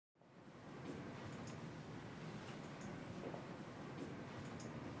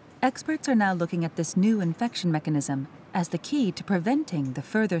Experts are now looking at this new infection mechanism as the key to preventing the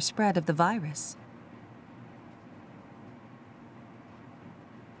further spread of the virus.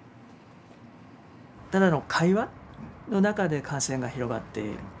 ただの会話の中で感染が広がって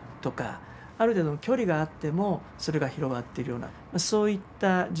いるとか、ある程度の距離があってもそれが広がっているような、そういっ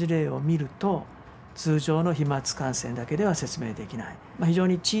た事例を見ると、通常の飛沫感染だけでは説明できない、非常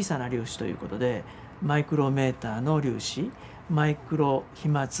に小さな粒子ということで、マイクロメーターの粒子、マイクロ飛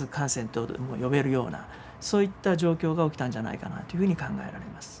沫感染とも呼べるような、そういった状況が起きたんじゃないかなというふうに考えられ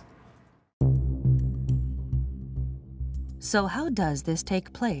ます。So how does this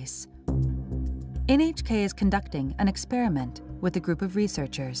take place? NHK is conducting an experiment with a group of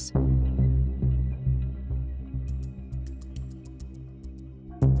researchers.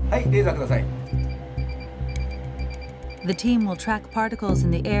 はい、レーザーください。The team will track particles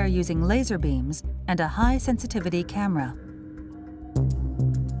in the air using laser beams and a high-sensitivity camera.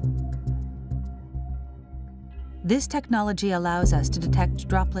 This technology allows us to detect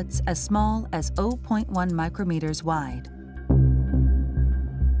droplets as small as 0.1 micrometers wide.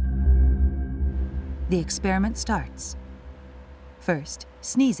 The experiment starts. First,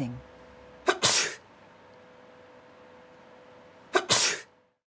 sneezing.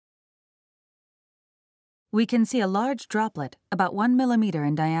 We can see a large droplet about 1 millimeter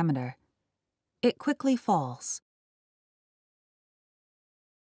in diameter. It quickly falls.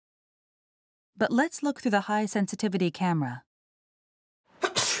 But let's look through the high-sensitivity camera.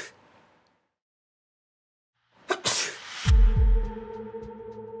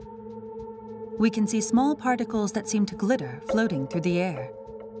 We can see small particles that seem to glitter floating through the air.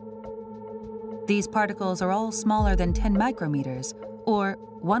 These particles are all smaller than 10 micrometers, or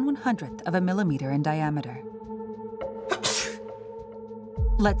 1/100th of a millimeter in diameter.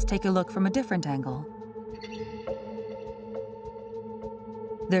 Let's take a look from a different angle.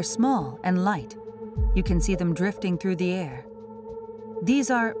 They're small and light. You can see them drifting through the air.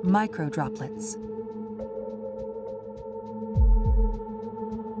 These are microdroplets.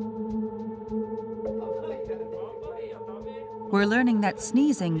 We're learning that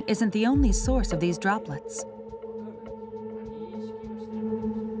sneezing isn't the only source of these droplets.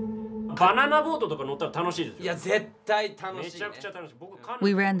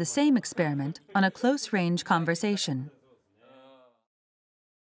 We ran the same experiment on a close-range conversation.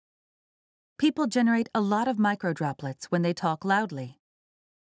 People generate a lot of microdroplets when they talk loudly.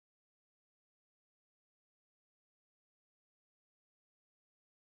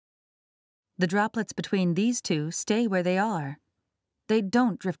 The droplets between these two stay where they are. They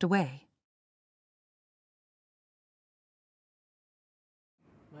don't drift away.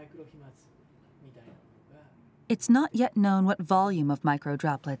 It's not yet known what volume of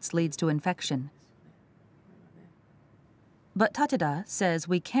microdroplets leads to infection. But Tateda says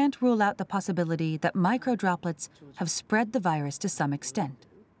we can't rule out the possibility that microdroplets have spread the virus to some extent.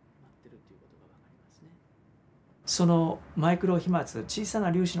 そのマイクロ飛沫、小さ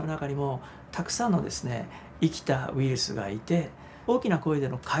な粒子の中にもたくさんのですね、生きたウイルスがいて、大きな声で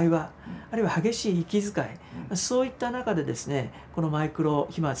の会話、あるいは激しい息遣い、そういった中でですね、このマイクロ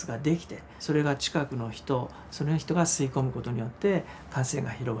飛沫ができて、それが近くの人、その人が吸い込むことによって感染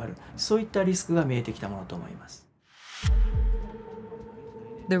が広がる、そういったリスクが見えてきたものと思います。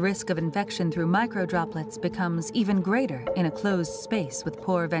The risk of infection through microdroplets becomes even greater in a closed space with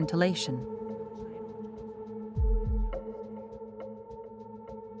poor ventilation.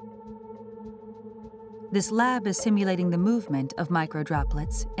 This lab is simulating the movement of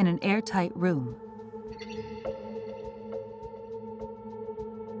microdroplets in an airtight room.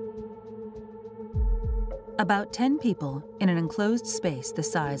 About 10 people in an enclosed space the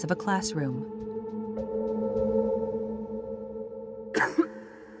size of a classroom.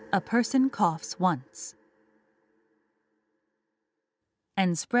 A person coughs once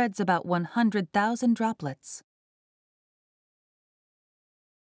and spreads about 100,000 droplets.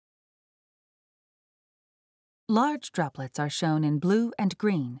 Large droplets are shown in blue and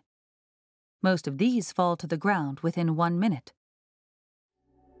green. Most of these fall to the ground within 1 minute.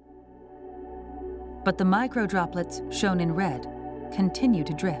 But the microdroplets, shown in red, continue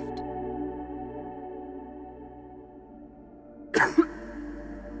to drift.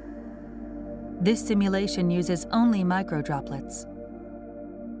 This simulation uses only microdroplets.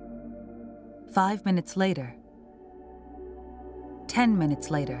 5 minutes later, 10 minutes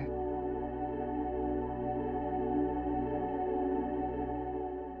later,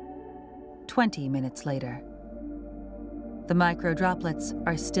 20 minutes later, the microdroplets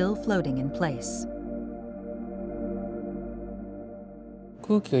are still floating in place.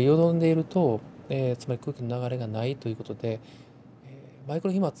 空気がよどんでいると、つまり空気の流れがないということで、マイク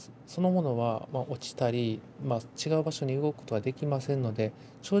ロ飛沫そのものは、落ちたり、違う場所に動くことはできませんので、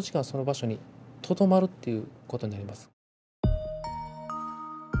長時間その場所にとどまるっていうことになります。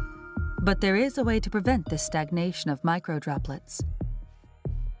But there is a way to prevent this stagnation of microdroplets.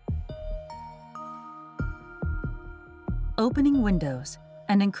 Opening windows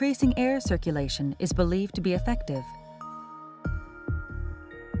and increasing air circulation is believed to be effective.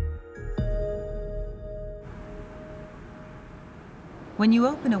 When you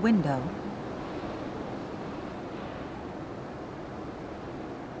open a window,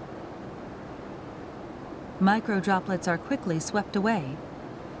 microdroplets are quickly swept away.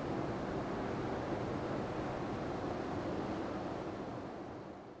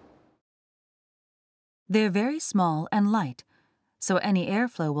 They're very small and light, so any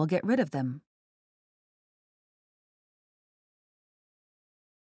airflow will get rid of them.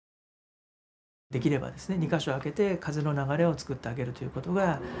 できればですね、2箇所開けて風の流れを作ってあげるということ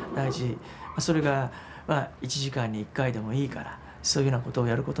が大事。それが1時間に1回でもいいから、そういうようなことを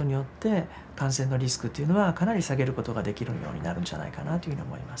やることによって感染のリスクというのはかなり下げることができるようになるんじゃないかなというふうに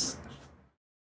思います。